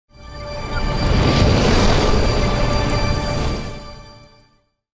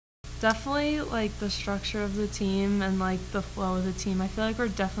Definitely, like, the structure of the team and, like, the flow of the team. I feel like we're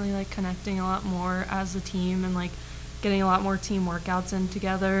definitely, like, connecting a lot more as a team and, like, getting a lot more team workouts in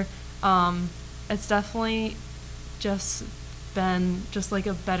together. It's definitely just been just, like,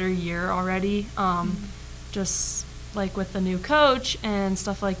 a better year already. Just, like, with the new coach and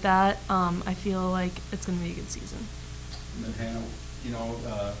stuff like that, I feel like it's going to be a good season. And then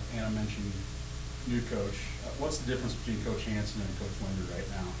Hannah, Anna mentioned new coach. What's the difference between Coach Hansen and Coach Winder right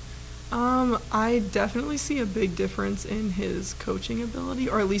now? I definitely see a big difference in his coaching ability,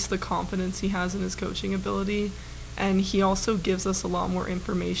 or at least the confidence he has in his coaching ability. And he also gives us a lot more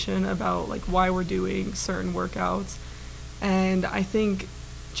information about like why we're doing certain workouts. And I think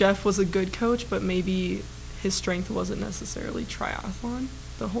Jeff was a good coach, but maybe his strength wasn't necessarily triathlon,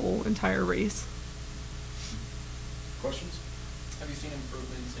 the whole entire race. Questions? Have you seen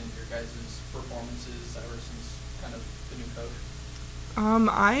improvements in your guys' performances ever since kind of the new coach?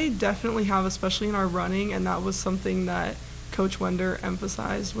 I definitely have, especially in our running, and that was something that Coach Wender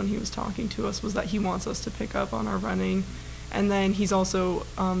emphasized when he was talking to us, was that he wants us to pick up on our running. And then he's also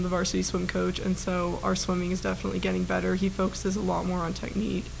the varsity swim coach, and so our swimming is definitely getting better. He focuses a lot more on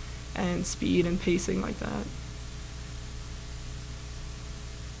technique and speed and pacing like that.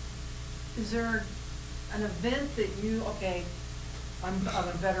 Is there an event that you, okay, I'm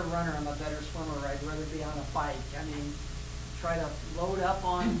a better runner, I'm a better swimmer, I'd rather be on a bike. I mean, try to load up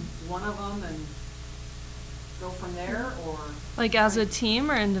on one of them and go from there, or? Like as a team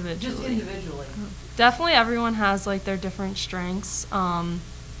or individually? Just individually. Definitely everyone has like their different strengths,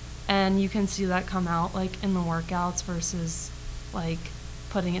 and you can see that come out like in the workouts versus like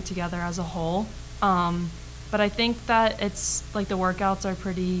putting it together as a whole. But I think that it's like the workouts are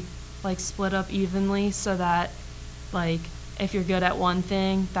pretty like split up evenly, so that like if you're good at one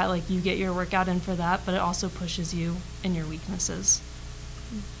thing, that like you get your workout in for that, but it also pushes you in your weaknesses.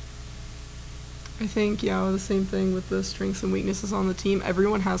 I think, yeah, the same thing with the strengths and weaknesses on the team.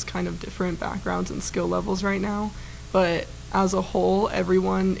 Everyone has kind of different backgrounds and skill levels right now, but as a whole,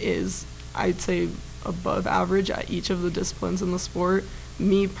 everyone is, I'd say, above average at each of the disciplines in the sport.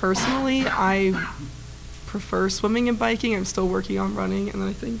 Me personally, I prefer swimming and biking. I'm still working on running, and then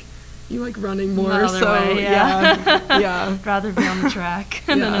I think you like running more, The other way, yeah. Yeah. Rather be on the track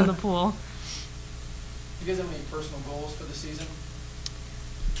than in the pool. Do you guys have any personal goals for the season?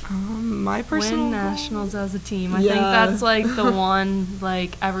 My personal Win goal? nationals as a team. I think that's like the one,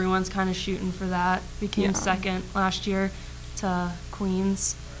 like everyone's kind of shooting for that. Became second last year to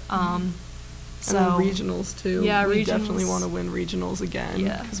Queens. So and then regionals too. Yeah, we regionals. definitely want to win regionals again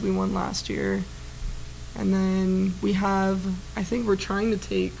because we won last year. And then we have, I think we're trying to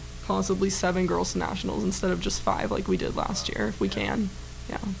take possibly 7 girls to nationals instead of just 5 like we did last year, if we can.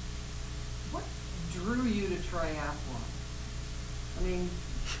 Yeah. What drew you to triathlon? I mean,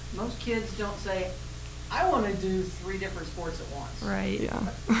 most kids don't say, I want to do 3 different sports at once. Right.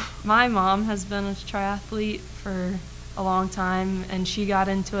 Yeah. My mom has been a triathlete for a long time, and she got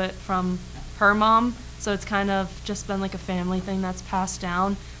into it from her mom, so it's kind of just been like a family thing that's passed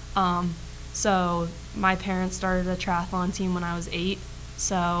down. So my parents started a triathlon team when I was 8,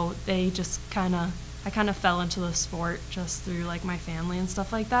 so they just I kind of fell into the sport just through like my family and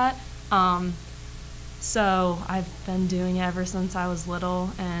stuff like that. So I've been doing it ever since I was little,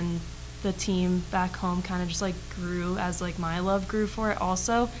 and the team back home kind of just like grew as like my love grew for it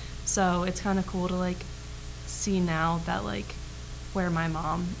also. So it's kind of cool to like see now that like where my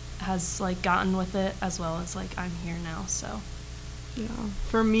mom has like gotten with it, as well as like I'm here now. So Yeah.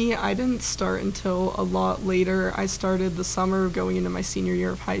 For me, I didn't start until a lot later. I started the summer going into my senior year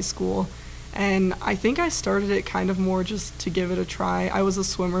of high school. And I think I started it kind of more just to give it a try. I was a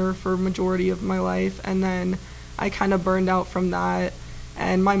swimmer for a majority of my life, and then I kind of burned out from that.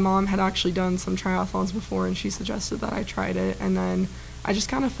 And my mom had actually done some triathlons before, and she suggested that I tried it. And then I just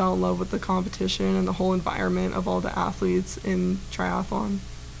kind of fell in love with the competition and the whole environment of all the athletes in triathlon.